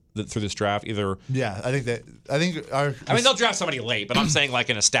through this draft? Either. Yeah, I think they'll draft somebody late, but I'm saying like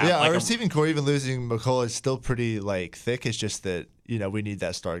an established. Yeah, our receiving core, even losing McCullough, is still pretty like thick. It's just that we need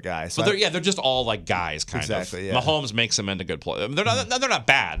that star guy. So they're just all like guys kind of. Exactly. Yeah. Mahomes makes them into good play. They're not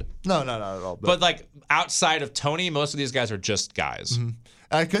bad. No, not at all. But like outside of Tony, most of these guys are just guys. Mm-hmm.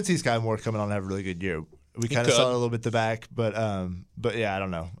 I could see Sky Moore coming on and have a really good year. We kind of saw it a little bit the back, but yeah, I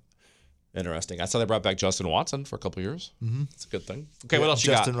don't know. Interesting. I saw they brought back Justin Watson for a couple of years. Mm-hmm. It's a good thing. Okay, what else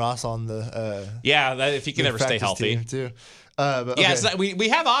you Justin got? Ross on the if he can ever stay healthy too. Yeah, it's not, we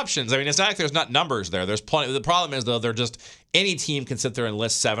have options. I mean, it's not like there's not numbers there. There's plenty. The problem is though, they're just any team can sit there and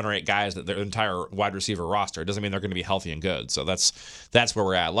list 7 or 8 guys that their entire wide receiver roster. It doesn't mean they're going to be healthy and good. So that's where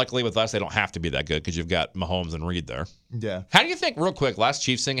we're at. Luckily with us, they don't have to be that good because you've got Mahomes and Reed there. Yeah. How do you think, real quick, last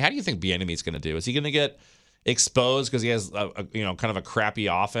Chiefs thing? How do you think Bieniemy's going to do? Is he going to get exposed because he has kind of a crappy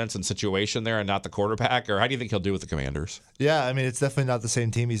offense and situation there and not the quarterback, or how do you think he'll do with the Commanders? Yeah, I mean it's definitely not the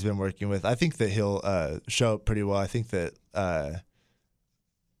same team he's been working with. I think that he'll show up pretty well. I think that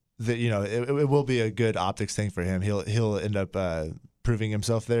it will be a good optics thing for him. He'll end up proving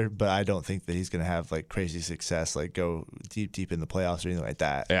himself there, but I don't think that he's going to have like crazy success, like go deep in the playoffs or anything like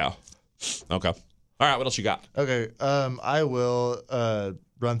that. Yeah. Okay. All right. What else you got? Okay. I will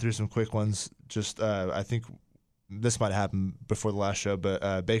run through some quick ones. Just I think this might happen before the last show,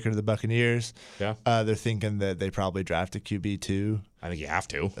 but Baker to the Buccaneers. Yeah. They're thinking that they probably draft a QB too. I think you have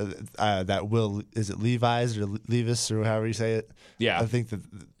to. Is it Levi's or Levis or however you say it? Yeah. I think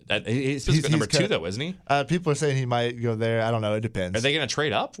that he's number 2 though, isn't he? People are saying he might go there. I don't know. It depends. Are they going to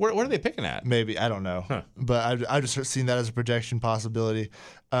trade up? What are they picking at? Maybe. I don't know. Huh. But I've just seen that as a projection possibility.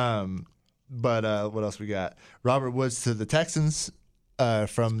 But what else we got? Robert Woods to the Texans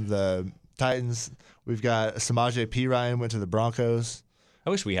from the Titans. We've got Samaje Perine went to the Broncos.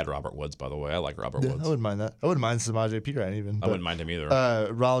 I wish we had Robert Woods, by the way. I like Robert Woods. I wouldn't mind that. I wouldn't mind Samaje Perine even. I wouldn't mind him either.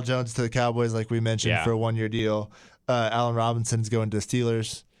 Ronald Jones to the Cowboys, like we mentioned, for a 1-year deal. Allen Robinson's going to the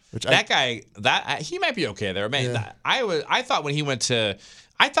Steelers. Which he might be okay there. Man, Yeah. I thought when he went to,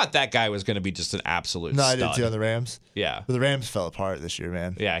 I thought that guy was going to be just an absolute stud. I did too on the Rams. Yeah. But the Rams fell apart this year,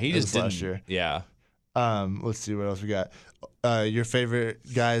 man. Yeah, he just didn't. Last year. Yeah. Let's see what else we got. Your favorite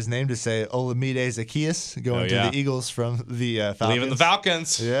guy's name to say, Olamide Zaccheaus, going to the Eagles from the Falcons. Leaving the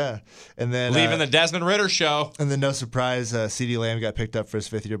Falcons. Yeah. And then leaving the Desmond Ridder show. And then no surprise, CeeDee Lamb got picked up for his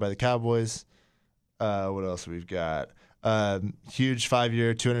 5th year by the Cowboys. What else we've got? Huge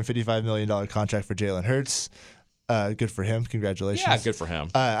 5-year, $255 million contract for Jalen Hurts. Good for him. Congratulations. Yeah, good for him.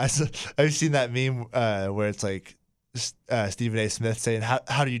 I've seen that meme where it's like Stephen A. Smith saying,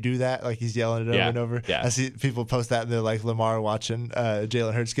 how do you do that? Like he's yelling it over and over. Yeah. I see people post that and they're like, Lamar watching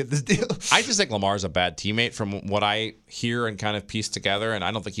Jalen Hurts get this deal. I just think Lamar's a bad teammate from what I hear and kind of piece together, and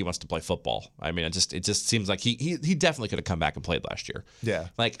I don't think he wants to play football. I mean, it just seems like he definitely could have come back and played last year. Yeah.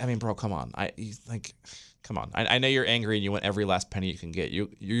 Like, I mean, bro, come on. come on. I know you're angry and you want every last penny you can get.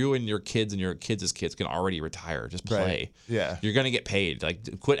 You and your kids and your kids' kids can already retire. Just play. Right. Yeah. You're going to get paid.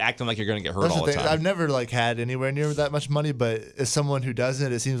 Like, quit acting like you're going to get hurt all the time. I've never had anywhere near that much money, but as someone who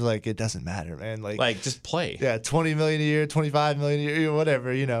doesn't, it seems like it doesn't matter, man. Like just play. Yeah, $20 million a year, $25 million a year,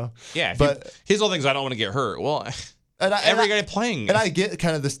 whatever, Yeah. But his whole thing is I don't want to get hurt. Well, every guy playing. And I get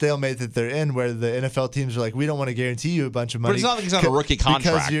kind of the stalemate that they're in where the NFL teams are like, we don't want to guarantee you a bunch of money. But it's not like he's on a rookie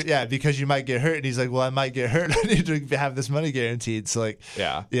contract. Because you might get hurt. And he's like, well, I might get hurt. I need to have this money guaranteed. So,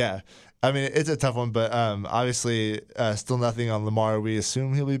 yeah. I mean, it's a tough one, but obviously still nothing on Lamar. We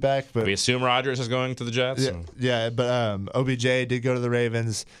assume he'll be back. But we assume Rodgers is going to the Jets? Yeah, but OBJ did go to the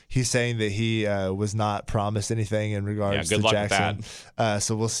Ravens. He's saying that he was not promised anything in regards to Jackson. With that.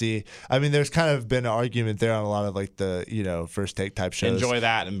 So we'll see. I mean, there's kind of been an argument there on a lot of the First Take type shows. Enjoy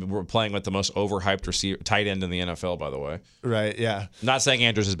that, and we're playing with the most overhyped tight end in the NFL, by the way. Right, yeah. Not saying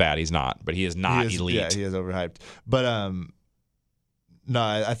Andrews is bad. He's not, but he is not elite. Yeah, he is overhyped. But no,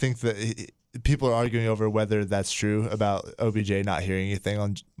 I think that people are arguing over whether that's true about OBJ not hearing anything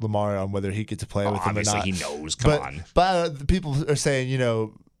on Lamar on whether he gets to play with him or not. Obviously, he knows. Come on. But people are saying,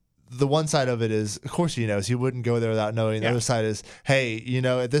 the one side of it is, of course he knows. He wouldn't go there without knowing. The other side is, hey,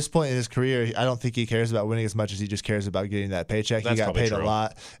 at this point in his career, I don't think he cares about winning as much as he just cares about getting that paycheck. He got paid a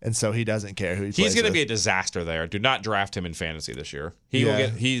lot, and so he doesn't care who he plays with. He's going to be a disaster there. Do not draft him in fantasy this year. He will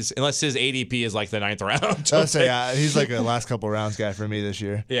get. Unless his ADP is like the 9th round. I'll say, he's like a last couple rounds guy for me this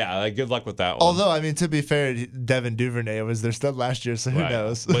year. Yeah, good luck with that one. Although, I mean, to be fair, Devin Duvernay was their stud last year, so who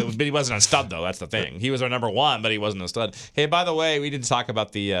knows? But he wasn't a stud though. That's the thing. He was our number one, but he wasn't a stud. Hey, by the way, we didn't talk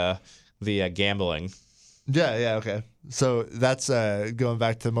about the gambling. Yeah, okay. So that's going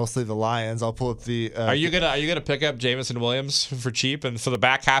back to mostly the Lions. I'll pull up the. Are you gonna pick up Jameson Williams for cheap and for the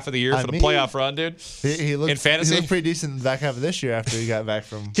back half of the year for the playoff run, dude? He looked, in fantasy. He looked pretty decent in the back half of this year after he got back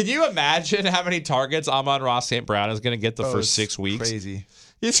from. Can you imagine how many targets Amon-Ra St. Brown is going to get the first 6 weeks? Crazy.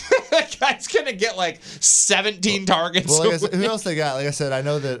 That guy's going to get 17 targets. Well, who else they got? Like I said, I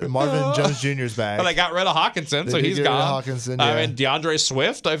know that Marvin Jones Jr. is back. Well, they got rid of Hawkinson, so he's gone. I mean, DeAndre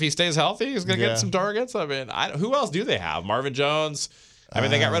Swift, if he stays healthy, he's going to get some targets. I mean, who else do they have? Marvin Jones. I mean,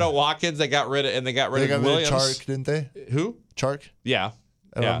 they got rid of Watkins. They got rid of Williams. Chark, didn't they? Who? Chark. Yeah.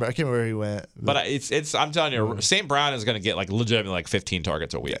 I can't remember where he went. But it's I'm telling you, St. Brown is going to get legitimately 15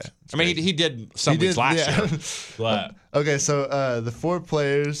 targets a week. Yeah, I mean, he did some weeks last year. But okay, so the 4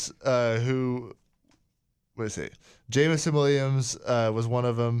 players who, Jameson Williams was one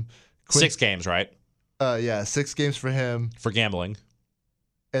of them. 6 games, right? 6 games for him. For gambling.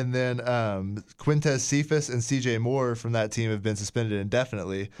 And then Quintez Cephas and C.J. Moore from that team have been suspended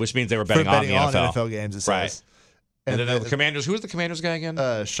indefinitely. Which means they were betting on the NFL games, it says. Right. And then the Commanders. Who was the Commanders guy again?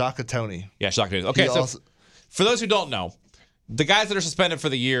 Shaka Toney. Yeah, Shaka Toney. Okay, so for those who don't know, the guys that are suspended for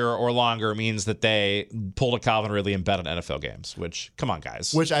the year or longer means that they pulled a Calvin Ridley and bet on NFL games. Which, come on,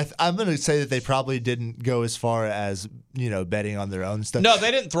 guys. Which I'm going to say that they probably didn't go as far as betting on their own stuff. No, they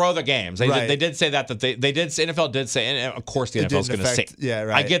didn't throw the games. They did say that they did. NFL did say, and of course the NFL is going to say. Yeah,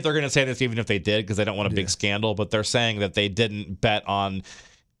 right. I get they're going to say this even if they did because they don't want a big scandal. But they're saying that they didn't bet on.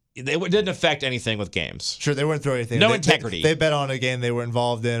 It didn't affect anything with games. Sure, they weren't throwing anything. No integrity. They bet on a game they were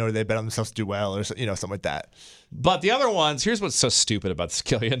involved in, or they bet on themselves to do well, or something like that. But the other ones, here's what's so stupid about this,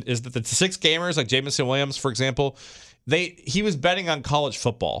 Killian, is that the 6 gamers, like Jameson Williams, for example, he was betting on college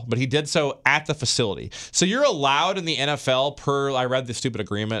football, but he did so at the facility. So you're allowed in the NFL I read the stupid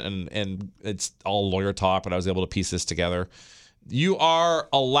agreement, and it's all lawyer talk, but I was able to piece this together. You are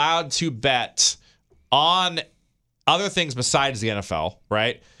allowed to bet on other things besides the NFL,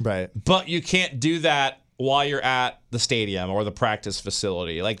 right? Right. But you can't do that while you're at the stadium or the practice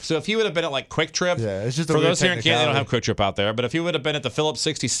facility. So if he would have been at Quick Trip, it's just for those here in Canada, they don't have Quick Trip out there. But if he would have been at the Phillips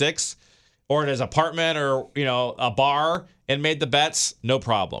 66 or at his apartment or a bar and made the bets, no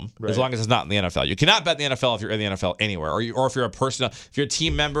problem. Right. As long as it's not in the NFL. You cannot bet in the NFL if you're in the NFL anywhere, or if you're if you're a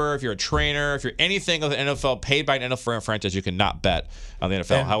team member, if you're a trainer, if you're anything with the NFL paid by an NFL franchise, you cannot bet on the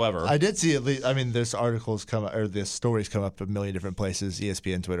NFL. And however, I did see there's articles there's stories come up a million different places,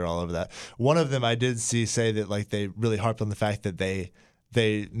 ESPN, Twitter, all over that. One of them I did say that they really harped on the fact that they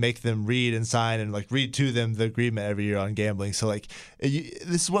make them read and sign and read to them the agreement every year on gambling. So this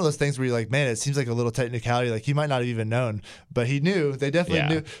is one of those things where you're like, man, it seems like a little technicality. He might not have even known, but he knew. They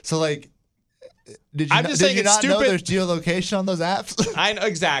definitely knew. So did you not know there's geolocation on those apps? I know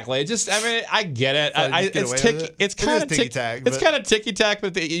exactly. I get it. It's kind of ticky-tack. It's kind of ticky-tack,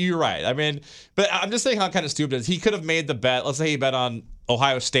 but you're right. But I'm just saying how kind of stupid it is. He could have made the bet. Let's say he bet on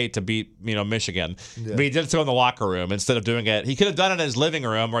Ohio State to beat, Michigan. Yeah. But he did so in the locker room instead of doing it. He could have done it in his living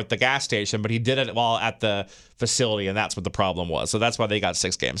room or at the gas station, but he did it while at the facility, and that's what the problem was. So that's why they got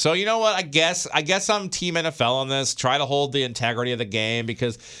 6 games. So you know what? I guess I'm team NFL on this. Try to hold the integrity of the game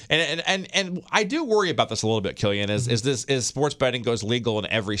because and I do worry about this a little bit, Killian, is sports betting goes legal in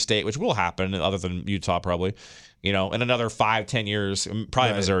every state, which will happen other than Utah probably. In another 5-10 years, probably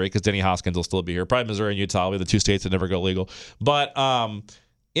right. Missouri, because Denny Hoskins will still be here. Probably Missouri and Utah will be the 2 states that never go legal. But,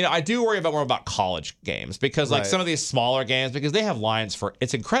 I do worry more about college games because, like, some of these smaller games, because they have lines for,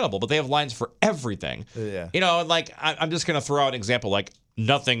 it's incredible, but they have lines for everything. Yeah. And, like, I'm just going to throw out an example, like,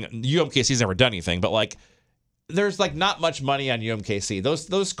 nothing, UMKC's never done anything, but, like, there's like not much money on UMKC.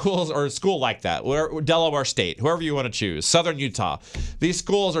 Those schools are a school like that. Delaware State, whoever you want to choose, Southern Utah. These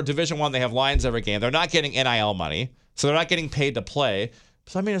schools are Division I. They have lines every game. They're not getting NIL money, so they're not getting paid to play.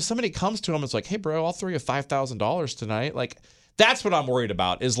 So I mean, if somebody comes to them, it's like, hey, bro, I'll throw you $5,000 tonight. Like that's what I'm worried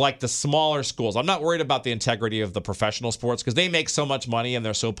about. Is like the smaller schools. I'm not worried about the integrity of the professional sports because they make so much money and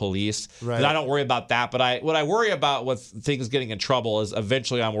they're so policed. Right. That I don't worry about that. But what I worry about with things getting in trouble is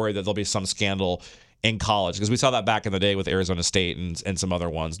eventually I'm worried that there'll be some scandal in college, because we saw that back in the day with Arizona State and some other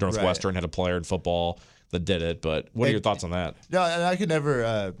ones. Northwestern had a player in football that did it, but what are your thoughts on that? No, and I could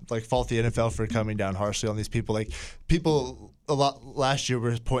never fault the NFL for coming down harshly on these people. Like people a lot last year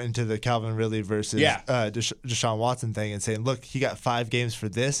were pointing to the Calvin Ridley versus Deshaun Watson thing and saying, look, he got 5 games for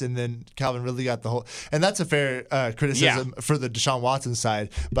this, and then Calvin Ridley got the whole. And that's a fair criticism for the Deshaun Watson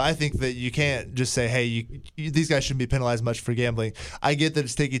side. But I think that you can't just say, hey, these guys shouldn't be penalized much for gambling. I get that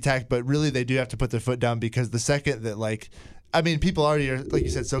it's ticky-tack, but really they do have to put their foot down, because the second that people already are, like you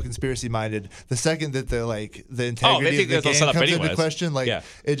said, so conspiracy-minded. The second that the integrity of the game comes into question,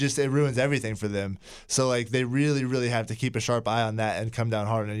 it ruins everything for them. So they really, really have to keep a sharp eye on that and come down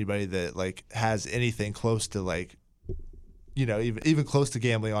hard on anybody that has anything close to even close to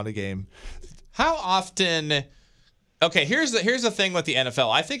gambling on a game. How often? Okay, here's the thing with the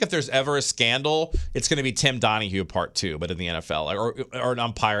NFL. I think if there's ever a scandal, it's going to be Tim Donahue Part 2, but in the NFL, or an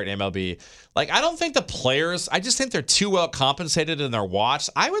umpire at MLB. I don't think the players, I just think they're too well compensated in their watch.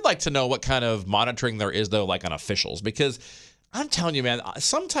 I would like to know what kind of monitoring there is, though, on officials, because I'm telling you, man,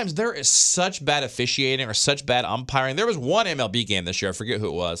 sometimes there is such bad officiating or such bad umpiring. There was one MLB game this year, I forget who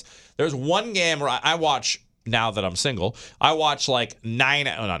it was. There was one game where I watch. Now that I'm single, I watch 6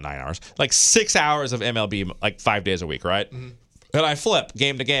 hours of MLB 5 days a week, right? Mm-hmm. And I flip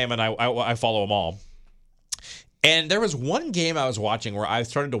game to game, and I follow them all. And there was one game I was watching where I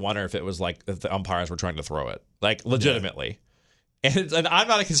started to wonder if it was if the umpires were trying to throw it, legitimately. Yeah. And I'm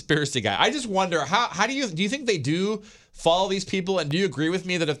not a conspiracy guy. I just wonder how do you think they do follow these people? And do you agree with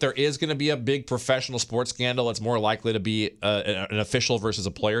me that if there is going to be a big professional sports scandal, it's more likely to be an official versus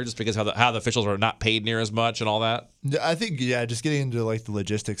a player, just because how the officials are not paid near as much and all that? I think just getting into the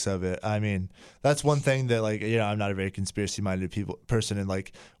logistics of it. I mean, that's one thing that I'm not a very conspiracy-minded person, and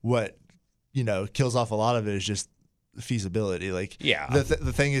what kills off a lot of it is just feasibility.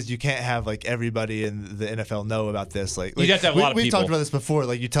 The thing is, you can't have everybody in the NFL know about this. You have to have a lot of people. We've talked about this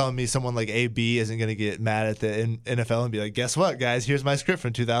before. You telling me someone like AB isn't going to get mad at the NFL and be like, guess what, guys? Here's my script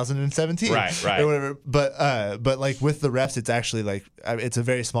from 2017. Right. Or whatever. But with the refs, it's actually it's a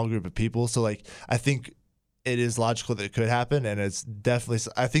very small group of people. So I think it is logical that it could happen, and it's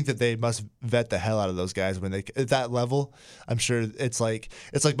definitely. I think that they must vet the hell out of those guys when they at that level. I'm sure it's like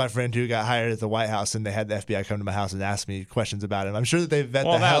my friend who got hired at the White House, and they had the FBI come to my house and ask me questions about him. I'm sure that they vet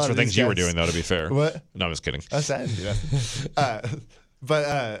the hell out of these guys. Well, that's for things you were doing, though. To be fair, what? No, I'm just kidding. I didn't do that.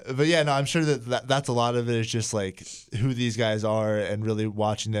 But yeah, no, I'm sure that's a lot of it is just who these guys are and really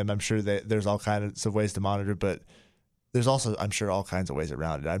watching them. I'm sure that there's all kinds of ways to monitor, but there's also, I'm sure, all kinds of ways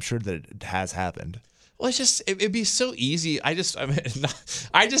around it. I'm sure that it has happened. Well, it'd be so easy. I just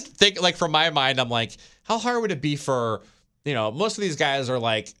think from my mind, I'm how hard would it be for, most of these guys are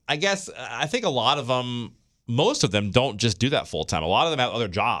I think a lot of them, most of them don't just do that full time. A lot of them have other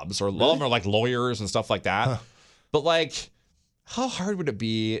jobs, or a lot of them are lawyers and stuff like that. Huh. But how hard would it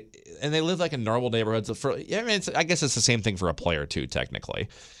be? And they live in normal neighborhoods. I guess it's the same thing for a player too, technically.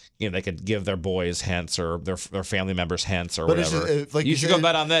 They could give their boys hints or their family members hints or whatever. You should go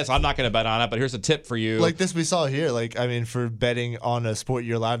bet on this. I'm not going to bet on it, but here's a tip for you. This we saw here. For betting on a sport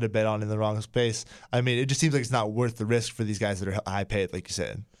you're allowed to bet on in the wrong space. It just seems like it's not worth the risk for these guys that are high paid, like you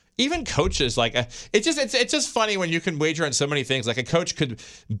said. Even coaches, it's just funny when you can wager on so many things. A coach could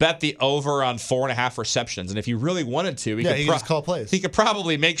bet the over on 4.5 receptions, and if he really wanted to, he could just call plays. He could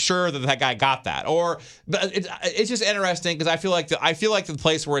probably make sure that guy got that. But it's just interesting because I feel like the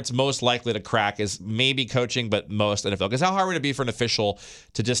place where it's most likely to crack is maybe coaching, but most NFL. Because how hard would it be for an official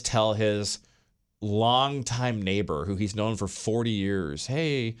to just tell his longtime neighbor who he's known for 40 years.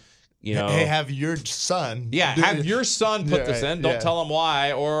 Hey, hey, have your son. Yeah, have your son put this in. Don't tell him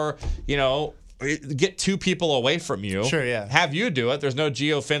why. Or, get two people away from you. Sure, yeah. Have you do it. There's no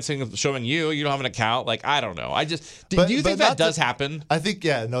geo-fencing showing you. You don't have an account. Like, I don't know. Do you think that does happen? I think,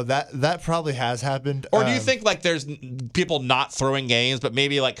 that probably has happened. Or do you think, like, there's people not throwing games, but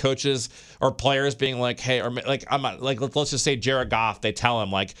maybe, like, coaches or players being like, hey, or, like, I'm not, like, let's just say Jared Goff, they tell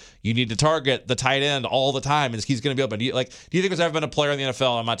him, like, you need to target the tight end all the time, and he's going to be open. Do you think there's ever been a player in the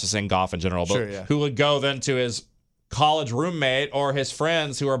NFL, I'm not just saying Goff in general, but who would go then to his college roommate or his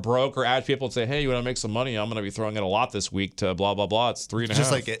friends who are broke or average people and say, hey, you want to make some money? I'm going to be throwing it a lot this week to blah, blah, blah. It's 3.5.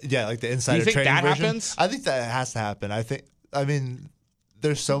 Just like the insider trading. Do you think that version. happens? I think that has to happen.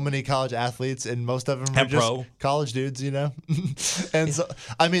 There's so many college athletes, and most of them are just college dudes, And so,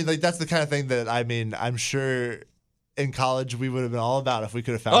 that's the kind of thing that, I'm sure in college we would have been all about if we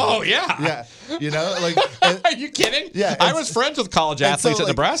could have found it. Yeah. Are you kidding? Yeah. I was friends with college athletes at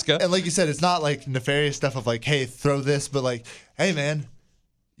Nebraska. And like you said, it's not like nefarious stuff of like, hey, throw this, but like, hey, man,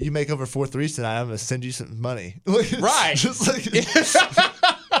 you make over 4 threes tonight, I'm going to send you some money. Right. Just like...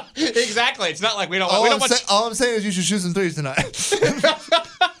 Exactly. It's not like we don't all I'm saying is you should shoot some threes tonight.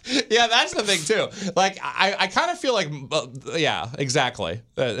 Yeah, that's the thing too. Like I kind of feel like exactly.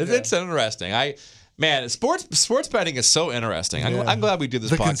 It's interesting. Man, sports betting is so interesting. I'm glad we do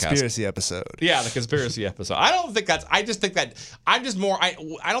this podcast. The conspiracy episode. Yeah, the conspiracy episode. I don't think that's. I just think that I'm just more. I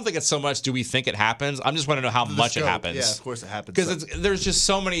don't think it's so much. Do we think it happens? I'm just want to know how much it happens. Yeah, of course it happens. Because there's just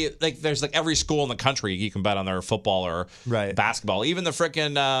so many. Like there's like every school in the country you can bet on their football or basketball. Even the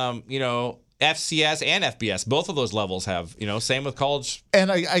freaking FCS and FBS. Both of those levels have same with college.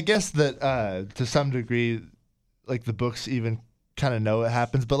 And I guess that to some degree, like the books even kind of know it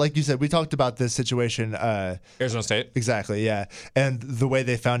happens, but like you said, we talked about this situation Arizona State, exactly, yeah, and the way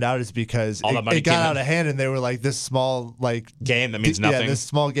they found out is because it got out of hand, and they were like, this small game that means nothing. This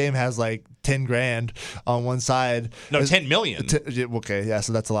small game has like $10,000 on one side. No, 10 million. Okay, yeah,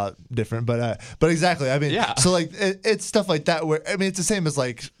 so that's a lot different, but exactly. So like it's stuff like that where it's the same as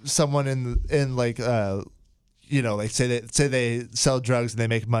like someone in like say they sell drugs and they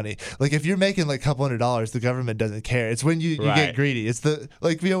make money. Like if you're making like a couple $100, the government doesn't care. It's when you get greedy. It's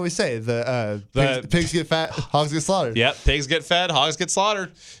like we always say, pigs get fat, hogs get slaughtered. Yep, pigs get fed, hogs get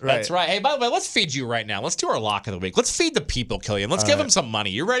slaughtered. Right. That's right. Hey, by the way, let's feed you right now. Let's do our lock of the week. Let's feed the people, Killian. Let's give them some money.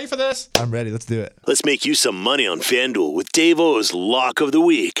 You ready for this? I'm ready. Let's do it. Let's make you some money on FanDuel with Dave O's lock of the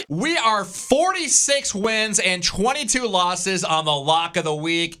week. We are 46 wins and 22 losses on the lock of the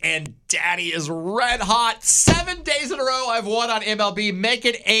week, and Daddy is red hot. 7 days in a row I've won on MLB. Make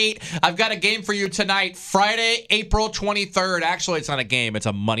it 8. I've got a game for you tonight, Friday, April 23rd. Actually, it's not a game. It's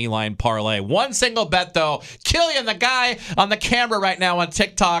a money line parlay. One single bet, though. Killian, the guy on the camera right now on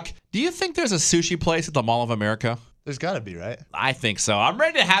TikTok. Do you think there's a sushi place at the Mall of America? There's got to be, right? I think so. I'm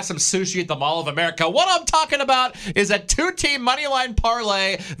ready to have some sushi at the Mall of America. What I'm talking about is a 2-team money line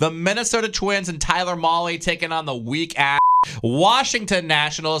parlay. The Minnesota Twins and Tyler Mahle taking on the weak-ass Washington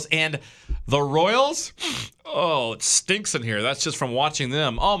Nationals, and the Royals. Oh, it stinks in here. That's just from watching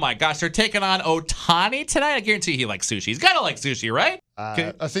them. Oh my gosh, they're taking on Ohtani tonight. I guarantee he likes sushi. He's got to like sushi, right?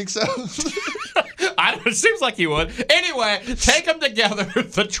 I think so. It seems like he would. Anyway, take them together,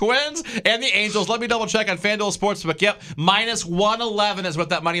 the Twins and the Angels. Let me double check on FanDuel Sportsbook. Yep, minus 111 is what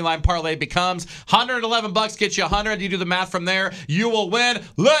that money line parlay becomes. $111 gets you 100. You do the math from there. You will win.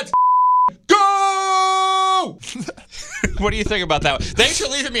 Let's go! What do you think about that? Thanks for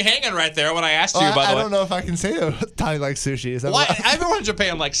leaving me hanging right there when I asked you, by the way. I don't know if I can say Ohtani likes sushi. Is that why? Everyone in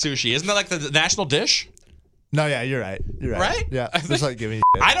Japan likes sushi. Isn't that like the national dish? No, yeah, you're right. Right? Yeah, just like giving.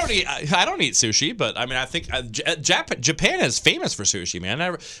 I don't eat sushi, but I think Japan is famous for sushi, man.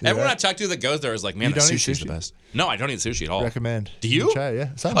 Everyone I talk to that goes there is like, man, the sushi's the best. No, I don't eat sushi at all. Recommend. Do you? Try it, yeah.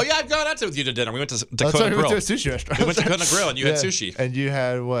 Oh yeah, I've gone out with you to dinner. We went to Dakota Grill. We went to a sushi restaurant. We went to Dakota Grill and you had sushi. And you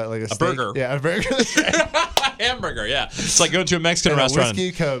had what, like a burger? Yeah, a burger. Hamburger. Yeah, it's like going to a Mexican restaurant. Whiskey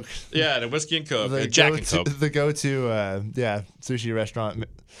and Coke. Yeah, and a whiskey and Coke. Jack and Coke. The go-to, sushi restaurant.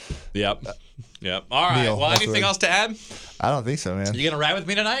 Yep. All right. Meal. Well, anything else to add? I don't think so, man. You gonna ride with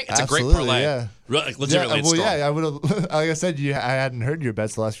me tonight? It's Absolutely, a great parlay. Yeah. Legitimately, I would have. Like I said, I hadn't heard your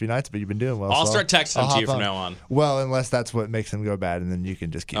bets the last few nights, but you've been doing well. I'll start texting them to you from now on. Well, unless that's what makes them go bad, and then you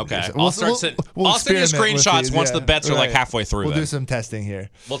can just keep. Okay. I'll send you screenshots once the bets are like halfway through. We'll do some testing here.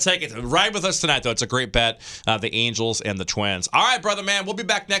 We'll take it. Ride with us tonight, though. It's a great bet. The Angels and the Twins. All right, brother, man. We'll be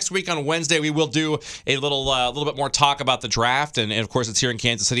back next week on Wednesday. We will do a little bit more talk about the draft, and of course, it's here in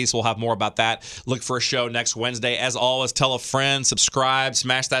Kansas City, so we'll have more about that. Look for a show next Wednesday. As always, tell a friend, subscribe,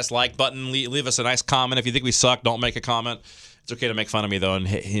 smash that like button, leave us a nice comment. If you think we suck, don't make a comment. It's okay to make fun of me though,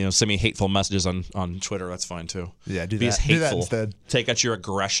 and send me hateful messages on Twitter. That's fine too. Yeah, do Be that. hateful. Do that instead. Take out your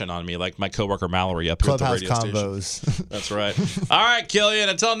aggression on me, like my coworker Mallory up here at the Clubhouse radio combos. station. That's right. All right, Killian.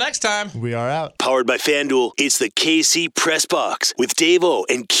 Until next time. We are out. Powered by FanDuel, it's the KC Press Box with Dave-O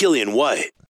and Killian White.